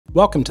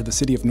Welcome to the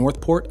City of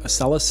Northport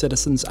Accela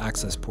Citizen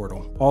Access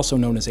portal, also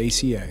known as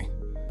ACA.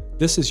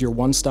 This is your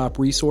one-stop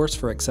resource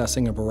for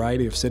accessing a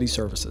variety of city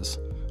services.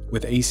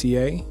 With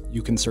ACA,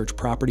 you can search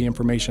property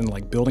information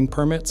like building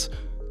permits,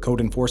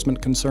 code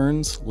enforcement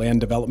concerns, land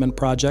development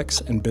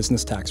projects, and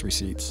business tax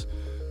receipts.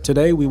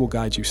 Today, we will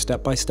guide you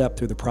step by step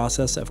through the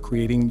process of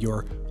creating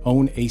your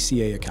own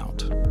ACA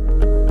account.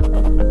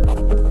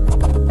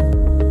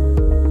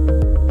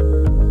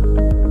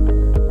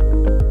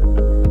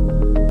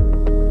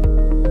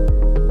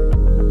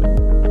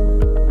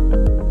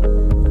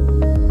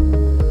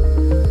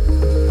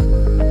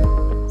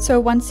 So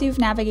once you've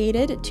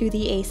navigated to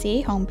the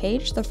ACA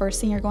homepage, the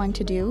first thing you're going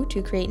to do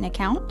to create an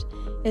account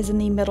is in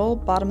the middle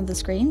bottom of the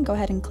screen, go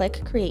ahead and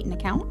click Create an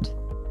Account.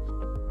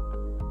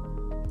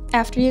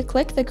 After you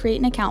click the Create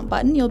an Account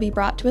button, you'll be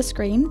brought to a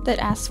screen that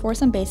asks for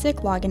some basic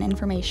login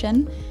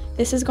information.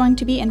 This is going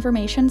to be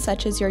information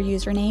such as your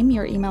username,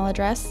 your email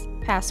address,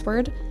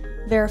 password,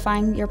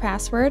 verifying your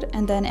password,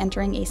 and then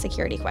entering a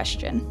security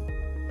question.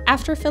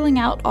 After filling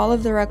out all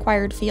of the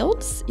required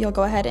fields, you'll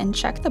go ahead and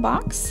check the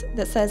box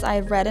that says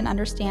I've read and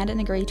understand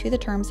and agree to the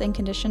terms and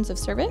conditions of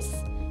service,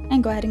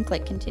 and go ahead and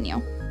click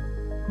Continue.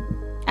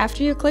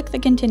 After you click the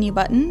Continue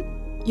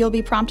button, you'll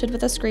be prompted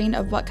with a screen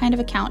of what kind of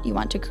account you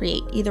want to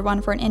create, either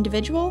one for an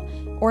individual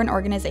or an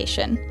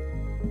organization.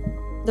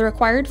 The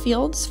required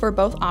fields for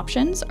both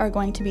options are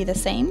going to be the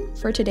same.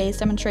 For today's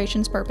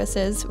demonstration's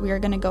purposes, we are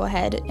going to go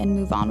ahead and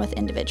move on with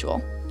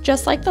individual.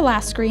 Just like the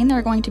last screen, there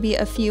are going to be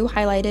a few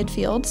highlighted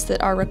fields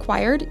that are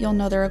required. You'll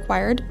know they're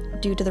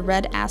required due to the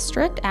red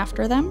asterisk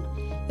after them.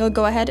 You'll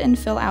go ahead and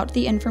fill out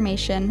the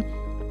information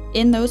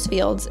in those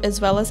fields,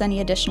 as well as any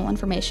additional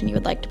information you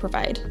would like to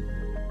provide.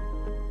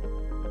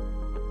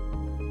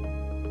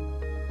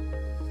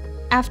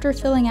 After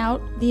filling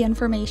out the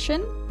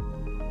information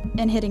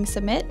and hitting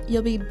Submit,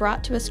 you'll be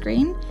brought to a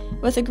screen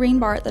with a green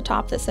bar at the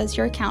top that says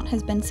your account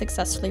has been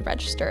successfully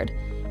registered.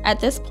 At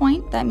this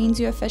point, that means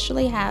you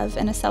officially have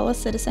an Accela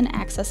Citizen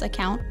Access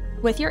account.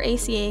 With your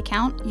ACA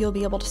account, you'll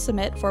be able to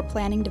submit for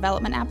planning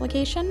development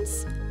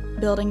applications,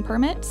 building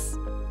permits,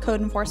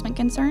 code enforcement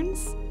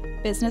concerns,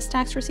 business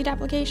tax receipt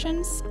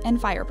applications, and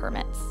fire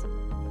permits.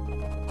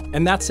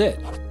 And that's it.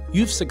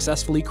 You've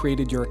successfully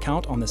created your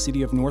account on the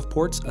City of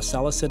Northport's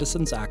Accela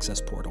Citizen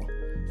Access portal.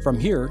 From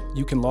here,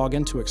 you can log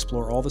in to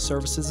explore all the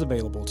services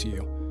available to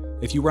you.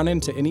 If you run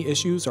into any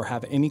issues or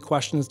have any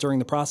questions during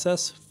the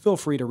process, feel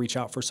free to reach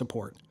out for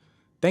support.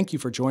 Thank you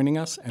for joining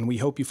us, and we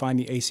hope you find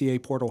the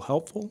ACA portal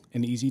helpful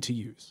and easy to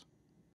use.